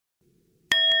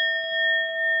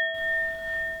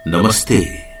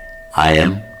Namaste. I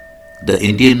am the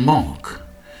Indian monk.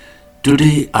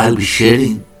 Today I'll be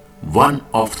sharing one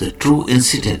of the true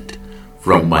incident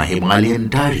from my Himalayan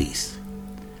diaries.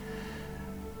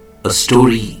 A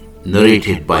story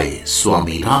narrated by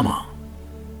Swami Rama.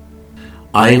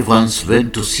 I once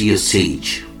went to see a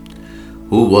sage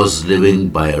who was living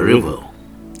by a river.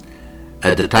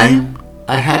 At the time,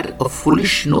 I had a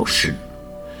foolish notion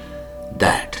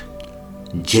that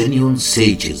genuine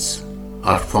sages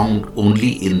are found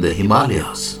only in the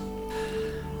Himalayas.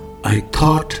 I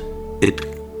thought it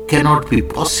cannot be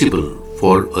possible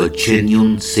for a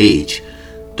genuine sage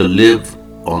to live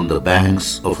on the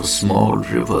banks of a small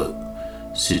river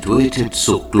situated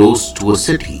so close to a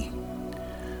city.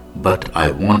 But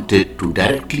I wanted to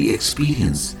directly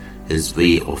experience his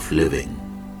way of living.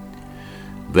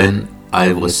 When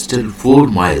I was still 4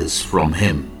 miles from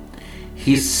him,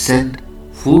 he sent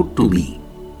food to me.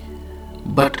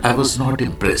 But I was not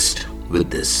impressed with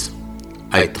this.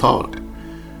 I thought,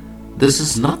 this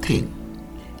is nothing.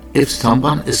 If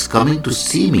someone is coming to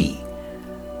see me,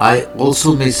 I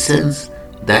also may sense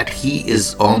that he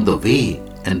is on the way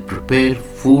and prepare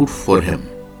food for him.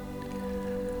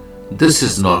 This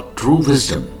is not true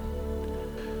wisdom.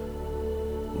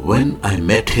 When I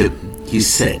met him, he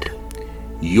said,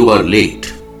 "You are late.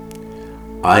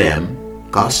 I am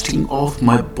casting off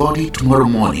my body tomorrow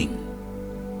morning."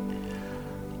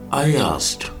 I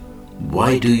asked, "Why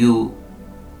do you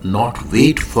not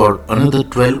wait for another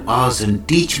 12 hours and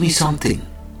teach me something?"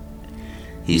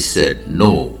 He said,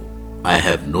 "No, I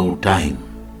have no time."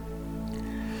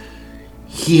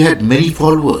 He had many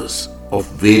followers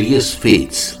of various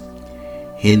faiths.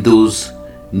 Hindus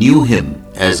knew him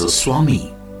as a Swami.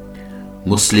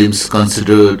 Muslims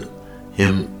considered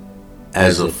him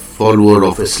as a follower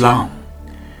of Islam,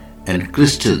 and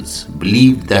Christians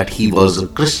believed that he was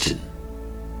a Christian.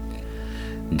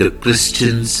 The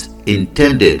Christians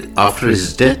intended after his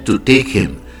death to take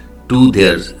him to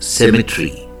their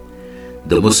cemetery.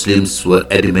 The Muslims were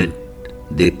adamant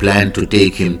they planned to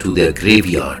take him to their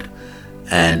graveyard,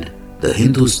 and the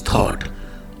Hindus thought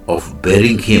of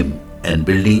burying him and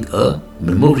building a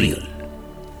memorial.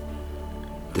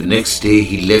 The next day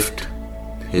he left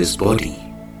his body.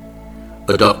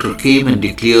 A doctor came and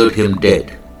declared him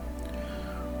dead.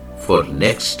 For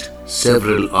next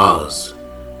several hours,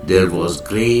 there was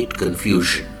great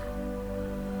confusion.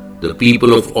 The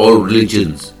people of all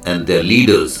religions and their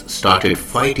leaders started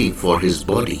fighting for his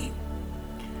body.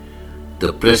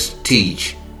 The prestige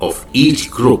of each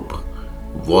group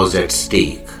was at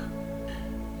stake.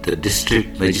 The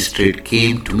district magistrate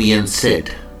came to me and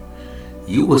said,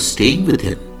 "You were staying with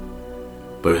him.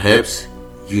 Perhaps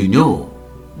you know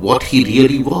what he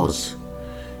really was.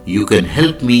 You can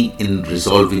help me in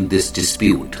resolving this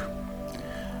dispute."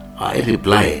 I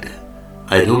replied,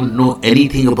 "I don't know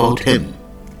anything about him."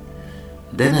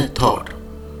 Then I thought,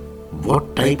 what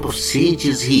type of sage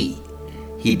is he?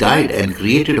 He died and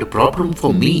created a problem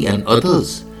for me and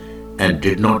others and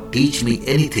did not teach me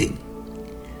anything.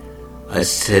 I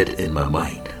said in my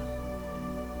mind,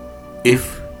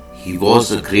 if he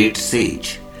was a great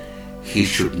sage, he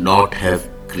should not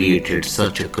have created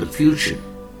such a confusion.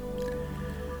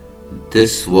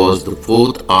 This was the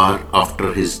 4th hour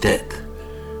after his death.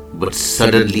 But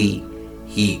suddenly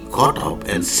he got up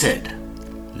and said,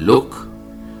 "Look,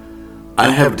 I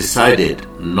have decided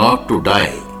not to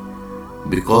die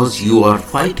because you are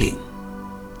fighting."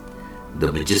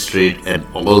 The magistrate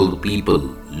and all the people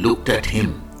looked at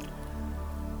him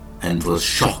and was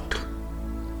shocked.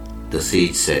 The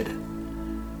sage said,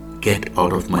 "Get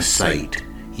out of my sight,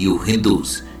 you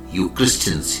Hindus, you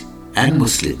Christians and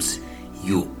Muslims.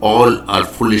 You all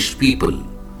are foolish people.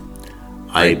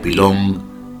 I belong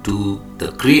to the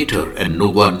Creator and no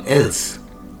one else."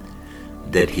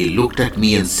 Then he looked at me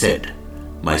and said,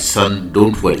 "My son,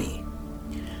 don't worry.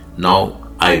 Now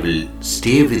I will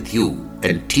stay with you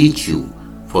and teach you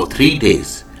for 3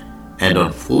 days, and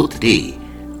on 4th day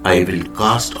I will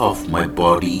cast off my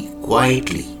body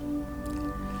quietly."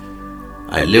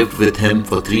 I lived with him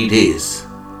for 3 days.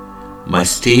 My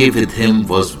stay with him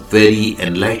was very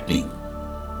enlightening.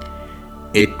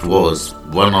 It was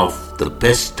one of the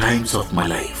best times of my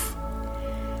life.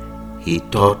 He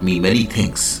taught me many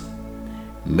things.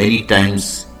 Many times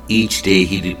each day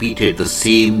he repeated the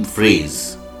same phrase,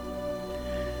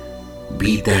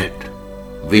 "Be that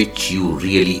which you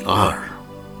really are.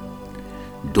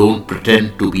 Don't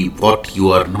pretend to be what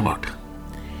you are not."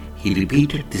 He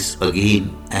repeated this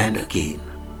again and again.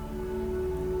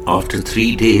 After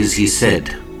 3 days he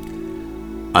said,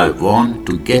 "I want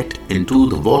to get into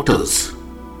the waters."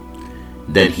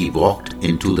 Then he walked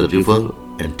into the river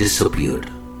and disappeared.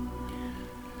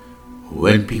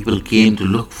 When people came to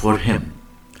look for him,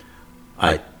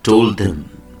 I told them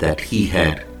that he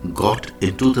had got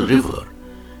into the river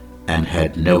and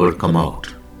had never come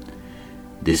out.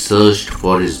 They searched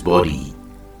for his body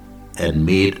and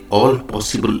made all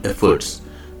possible efforts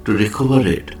to recover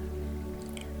it,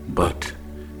 but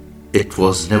it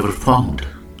was never found.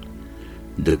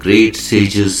 The great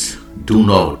sages do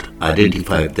not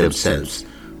identify themselves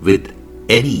with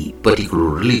any particular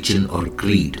religion or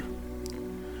creed.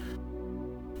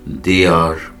 They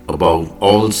are above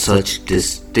all such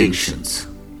distinctions.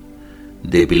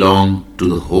 They belong to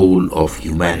the whole of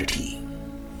humanity.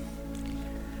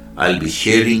 I'll be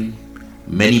sharing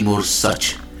many more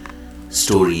such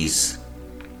stories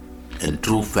and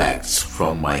true facts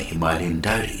from my Himalayan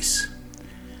diaries.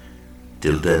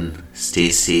 Till then, stay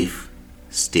safe,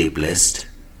 stay blessed.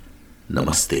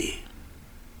 Namaste.